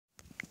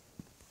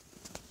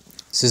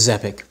This is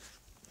Epic.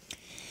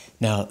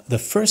 Now, the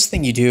first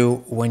thing you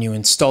do when you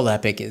install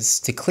Epic is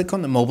to click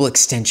on the mobile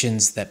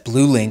extensions, that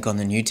blue link on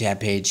the new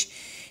tab page,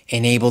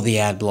 enable the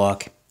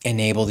AdBlock,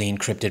 enable the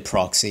encrypted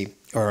proxy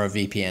or a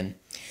VPN.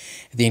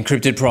 The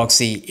encrypted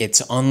proxy,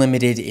 it's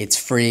unlimited, it's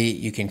free.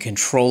 You can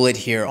control it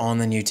here on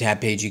the new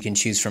tab page. You can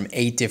choose from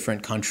 8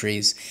 different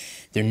countries.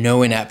 There are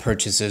no in-app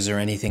purchases or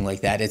anything like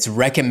that. It's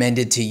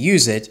recommended to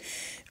use it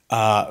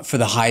for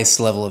the highest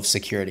level of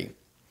security.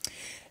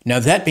 Now,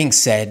 that being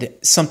said,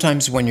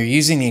 sometimes when you're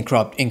using the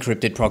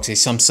encrypted proxy,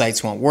 some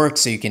sites won't work,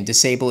 so you can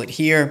disable it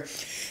here.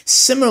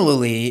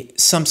 Similarly,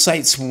 some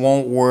sites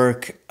won't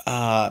work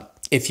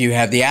if you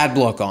have the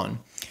AdBlock on.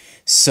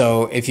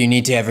 So if you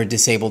need to ever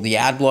disable the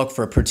AdBlock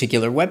for a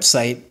particular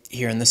website,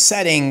 here in the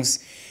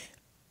settings,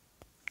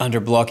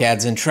 under block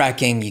ads and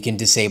tracking, you can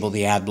disable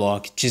the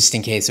AdBlock just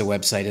in case a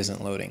website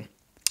isn't loading.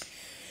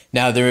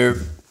 Now,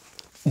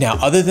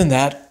 other than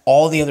that,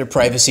 all the other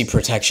privacy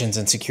protections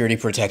and security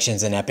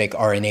protections in Epic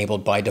are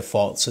enabled by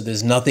default. So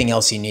there's nothing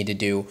else you need to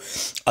do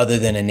other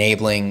than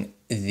enabling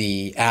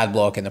the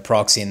AdBlock and the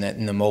proxy and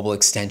the mobile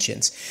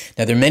extensions.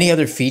 Now, there are many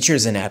other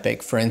features in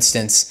Epic. For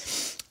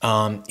instance,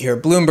 here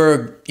at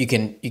Bloomberg, you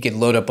can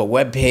load up a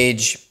web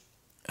page,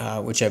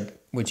 which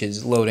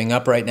is loading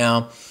up right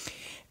now.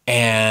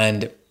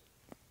 And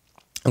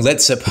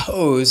let's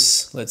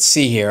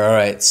see here. All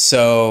right,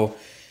 so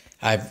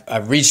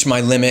I've reached my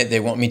limit.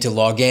 They want me to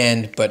log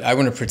in, but I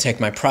want to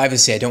protect my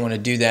privacy. I don't want to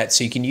do that.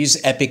 So you can use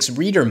Epic's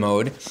reader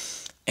mode,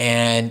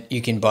 and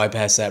you can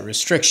bypass that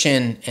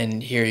restriction.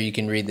 And here you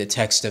can read the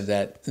text of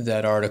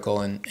that article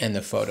and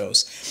the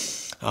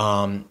photos.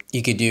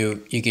 You could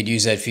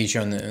use that feature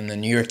on the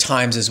New York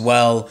Times as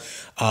well,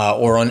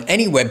 or on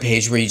any web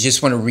page where you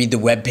just want to read the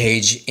web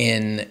page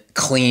in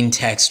clean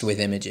text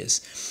with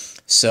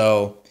images.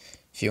 So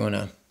if you want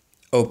to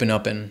open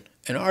up an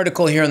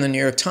article here on the New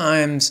York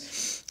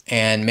Times,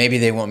 and maybe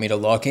they want me to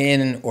log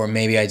in, or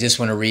maybe I just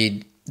want to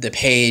read the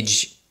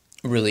page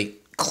really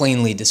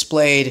cleanly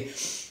displayed.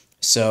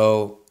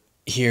 So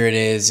here it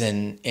is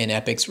in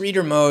Epic's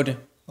reader mode.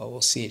 Well,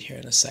 we'll see it here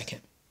in a second.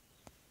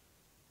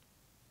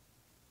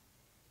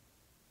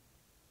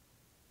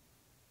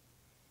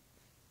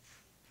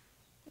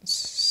 Let's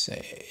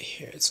say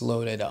here it's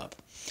loaded up.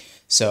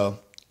 So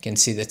you can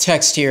see the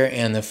text here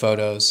and the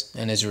photos,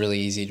 and it's really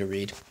easy to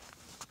read.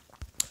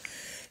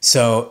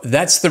 So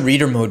that's the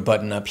reader mode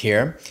button up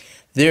here.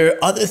 There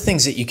are other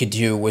things that you could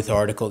do with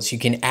articles. You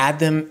can add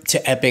them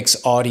to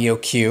Epic's audio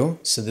queue.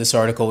 So this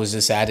article was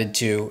just added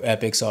to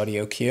Epic's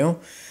audio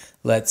queue.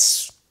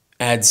 Let's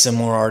add some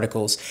more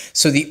articles.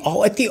 So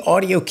what the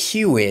audio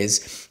queue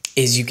is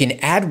you can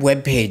add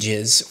web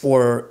pages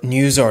or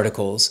news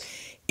articles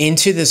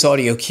into this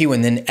audio queue,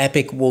 and then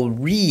Epic will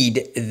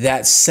read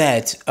that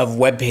set of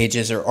web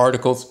pages or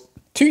articles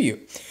to you.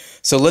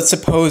 So let's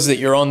suppose that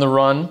you're on the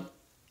run,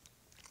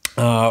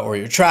 or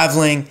you're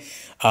traveling,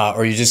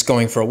 or you're just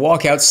going for a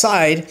walk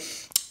outside.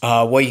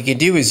 What you can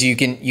do is you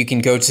can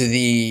go to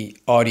the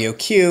audio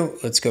queue.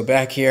 Let's go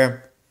back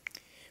here.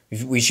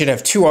 We should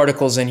have 2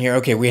 articles in here.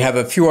 Okay, we have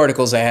a few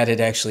articles I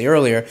added actually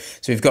earlier.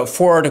 So we've got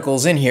 4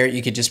 articles in here.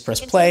 You could just press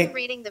play. Continue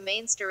reading the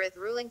main story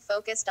ruling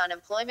focused on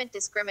employment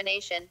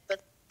discrimination,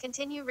 but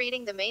continue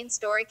reading the main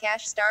story.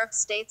 Cash-starved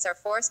states are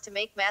forced to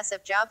make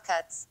massive job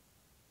cuts.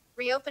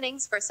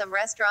 Reopenings for some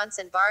restaurants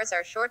and bars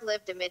are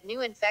short-lived amid new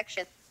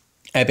infections.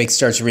 Epic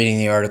starts reading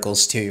the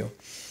articles to you.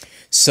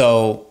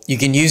 So you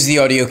can use the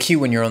audio queue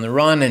when you're on the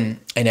run, and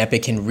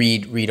Epic can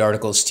read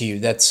articles to you.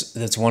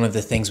 That's one of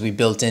the things we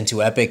built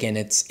into Epic, and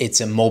it's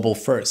a mobile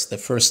first, the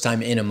first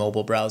time in a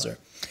mobile browser.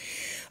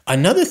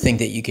 Another thing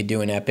that you could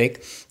do in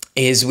Epic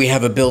is we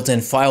have a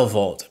built-in file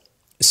vault.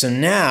 So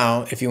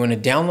now if you want to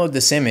download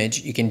this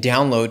image, you can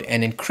download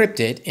and encrypt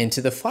it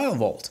into the file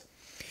vault.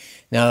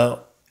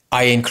 Now,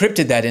 I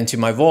encrypted that into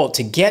my vault.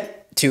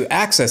 To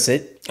access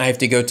it, I have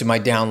to go to my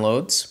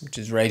downloads, which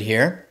is right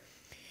here.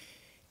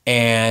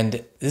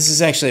 And this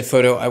is actually a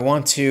photo. I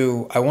want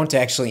to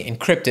actually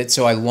encrypt it.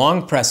 So I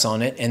long press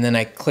on it, and then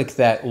I click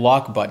that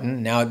lock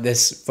button. Now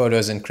this photo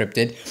is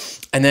encrypted.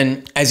 And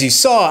then as you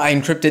saw, I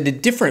encrypted a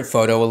different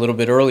photo a little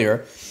bit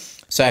earlier.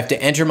 So I have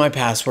to enter my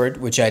password,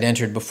 which I'd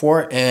entered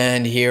before.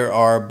 And here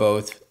are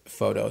both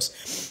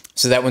photos.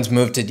 So that one's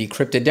moved to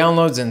decrypted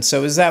downloads, and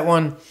so is that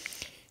one.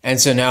 And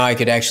so now I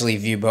could actually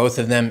view both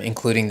of them,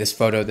 including this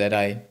photo that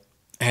I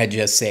had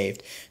just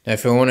saved. Now,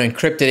 if I want to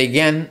encrypt it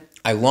again,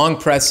 I long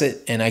press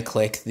it and I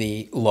click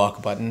the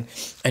lock button,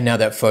 and now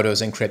that photo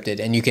is encrypted.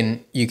 And you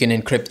can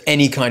encrypt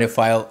any kind of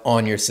file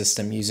on your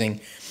system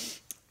using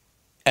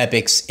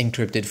Epic's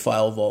encrypted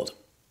file vault.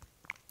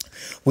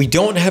 We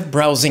don't have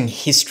browsing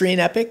history in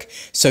Epic,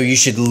 so you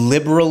should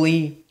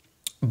liberally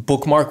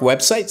bookmark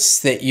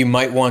websites that you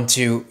might want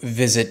to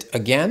visit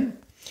again.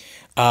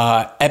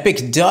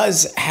 Epic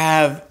does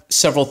have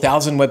several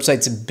thousand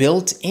websites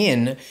built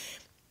in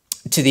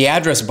to the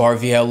address bar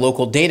via a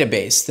local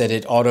database that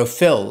it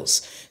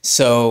autofills,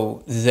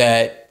 so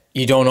that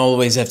you don't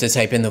always have to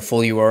type in the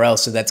full URL.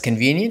 So that's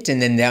convenient.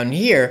 And then down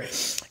here,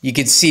 you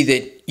can see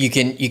that you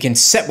can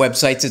set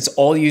websites. It's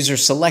all user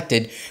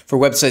selected for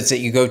websites that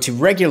you go to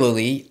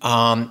regularly.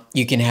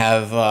 You can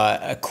have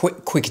a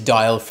quick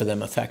dial for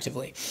them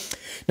effectively.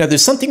 Now,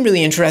 there's something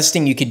really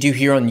interesting you could do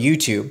here on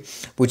YouTube,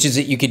 which is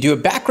that you could do a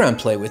background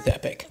play with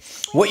Epic.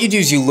 What you do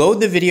is you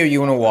load the video you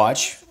want to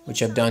watch,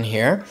 which I've done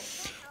here,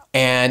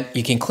 and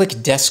you can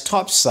click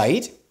Desktop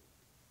Site,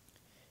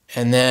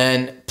 and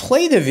then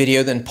play the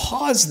video, then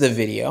pause the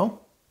video.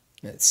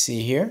 Let's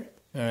see here.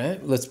 All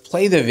right, let's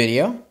play the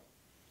video.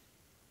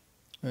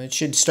 It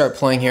should start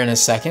playing here in a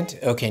second.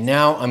 Okay,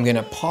 now I'm going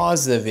to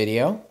pause the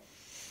video.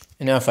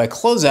 And now if I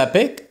close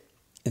Epic,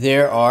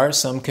 there are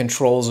some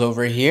controls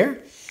over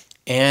here,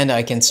 and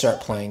I can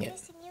start playing it.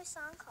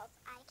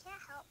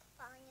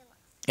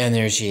 And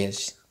there she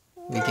is.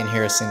 We can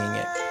hear her singing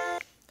it.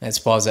 Let's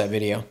pause that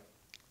video.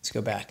 Let's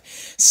go back.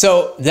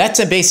 So that's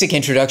a basic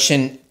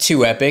introduction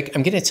to Epic.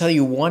 I'm going to tell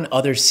you one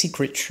other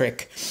secret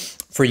trick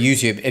for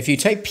YouTube. If you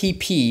type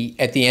PP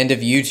at the end of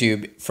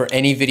YouTube for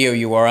any video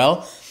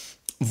URL,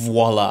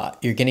 voila,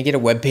 you're going to get a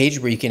web page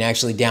where you can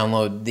actually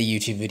download the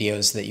YouTube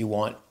videos that you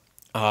want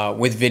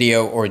with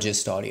video or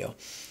just audio.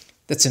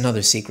 That's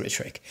another secret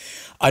trick.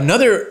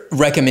 Another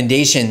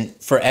recommendation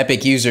for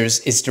Epic users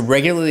is to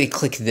regularly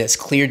click this,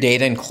 clear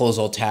data, and close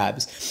all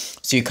tabs.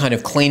 So you kind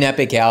of clean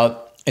Epic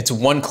out. It's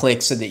one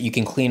click so that you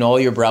can clean all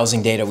your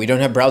browsing data. We don't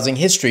have browsing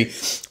history,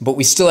 but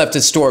we still have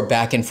to store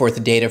back and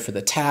forth data for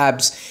the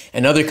tabs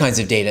and other kinds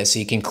of data. So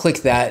you can click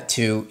that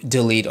to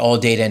delete all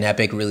data in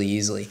Epic really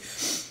easily.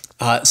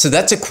 So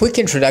that's a quick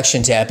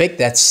introduction to Epic.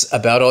 That's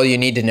about all you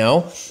need to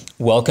know.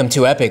 Welcome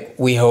to Epic.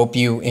 We hope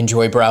you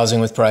enjoy browsing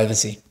with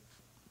privacy.